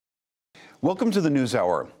Welcome to the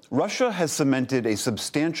NewsHour. Russia has cemented a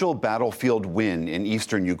substantial battlefield win in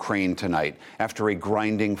eastern Ukraine tonight after a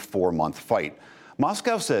grinding 4-month fight.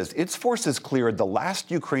 Moscow says its forces cleared the last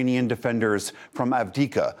Ukrainian defenders from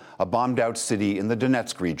Avdiivka, a bombed-out city in the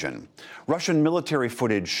Donetsk region. Russian military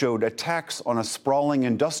footage showed attacks on a sprawling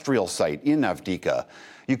industrial site in Avdiivka.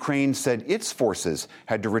 Ukraine said its forces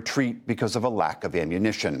had to retreat because of a lack of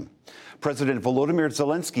ammunition. President Volodymyr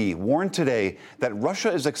Zelensky warned today that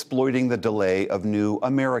Russia is exploiting the delay of new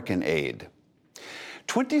American aid.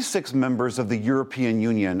 26 members of the European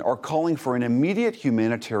Union are calling for an immediate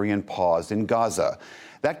humanitarian pause in Gaza.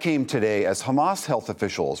 That came today as Hamas health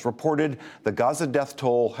officials reported the Gaza death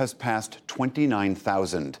toll has passed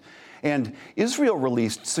 29,000. And Israel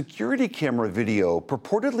released security camera video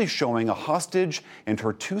purportedly showing a hostage and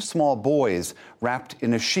her 2 small boys wrapped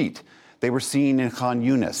in a sheet. They were seen in Khan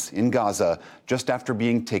Yunis in Gaza just after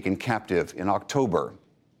being taken captive in October.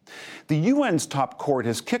 The UN's top court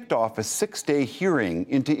has kicked off a 6-day hearing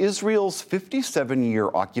into Israel's 57-year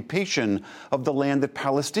occupation of the land that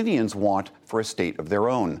Palestinians want for a state of their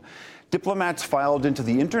own. Diplomats filed into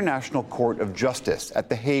the International Court of Justice at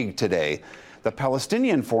The Hague today. The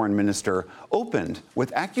Palestinian foreign minister opened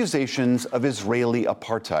with accusations of Israeli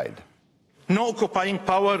apartheid. No occupying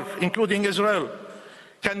power, including Israel,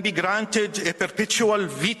 can be granted a perpetual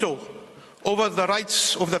veto over the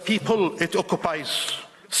rights of the people it occupies.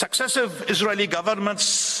 Successive Israeli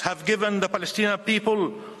governments have given the Palestinian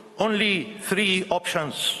people only 3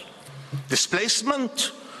 options: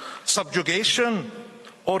 displacement, subjugation,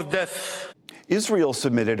 or death. Israel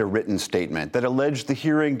submitted a written statement that alleged the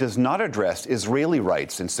hearing does not address Israeli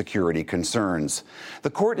rights and security concerns.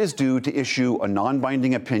 The court is due to issue a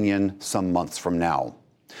non-binding opinion some months from now.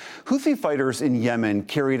 Houthi fighters in Yemen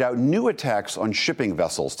carried out new attacks on shipping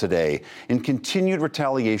vessels today in continued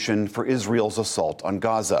retaliation for Israel's assault on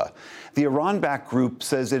Gaza. The Iran-backed group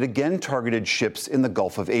says it again targeted ships in the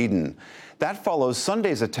Gulf of Aden. That follows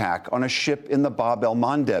Sunday's attack on a ship in the Bab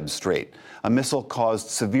el-Mandeb Strait. A missile caused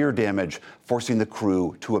severe damage, forcing the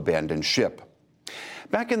crew to abandon ship.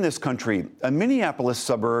 Back in this country, a Minneapolis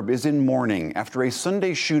suburb is in mourning after a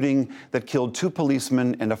Sunday shooting that killed 2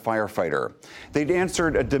 policemen and a firefighter. They'd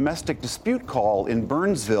answered a domestic dispute call in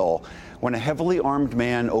Burnsville when a heavily armed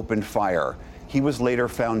man opened fire. He was later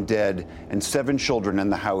found dead, and 7 children in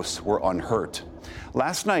the house were unhurt.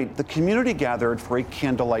 Last night, the community gathered for a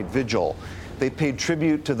candlelight vigil. They paid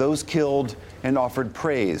tribute to those killed and offered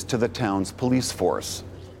praise to the town's police force.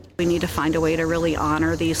 We need to find a way to really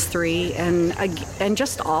honor these 3 and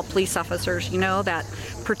just all police officers, that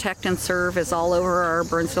protect and serve is all over our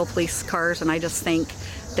Burnsville police cars. And I just think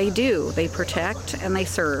they do. They protect and they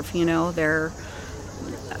serve.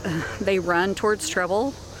 They run towards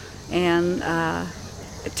trouble and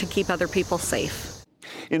to keep other people safe.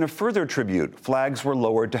 In a further tribute, flags were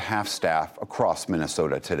lowered to half-staff across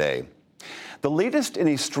Minnesota today. The latest in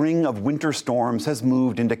a string of winter storms has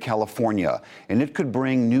moved into California, and it could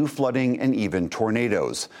bring new flooding and even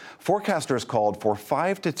tornadoes. Forecasters called for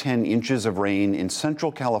 5 to 10 inches of rain in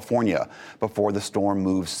central California before the storm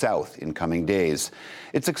moves south in coming days.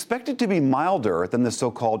 It's expected to be milder than the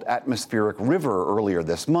so-called atmospheric river earlier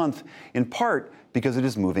this month, in part because it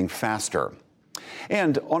is moving faster.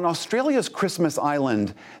 And on Australia's Christmas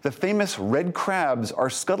Island, the famous red crabs are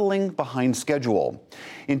scuttling behind schedule.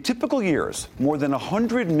 In typical years, more than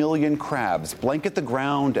 100 million crabs blanket the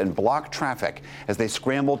ground and block traffic as they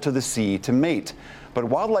scramble to the sea to mate. But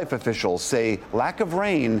wildlife officials say lack of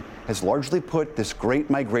rain has largely put this great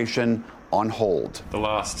migration on hold. The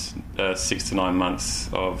last 6 to 9 months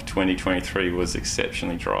of 2023 was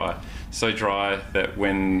exceptionally dry. So dry that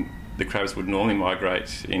when the crabs would normally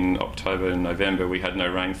migrate in October and November, we had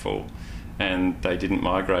no rainfall and they didn't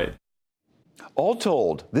migrate. All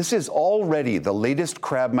told, this is already the latest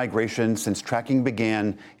crab migration since tracking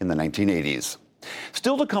began in the 1980s.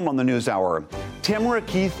 Still to come on the NewsHour, Tamara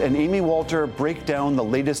Keith and Amy Walter break down the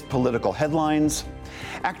latest political headlines.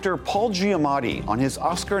 Actor Paul Giamatti on his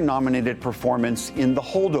Oscar-nominated performance in The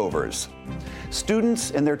Holdovers.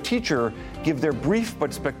 Students and their teacher give their brief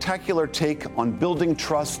but spectacular take on building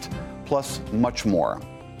trust, plus much more.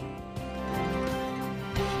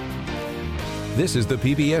 This is the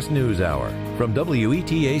PBS NewsHour from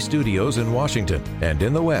WETA Studios in Washington and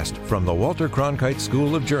in the West from the Walter Cronkite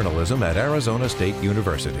School of Journalism at Arizona State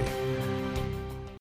University.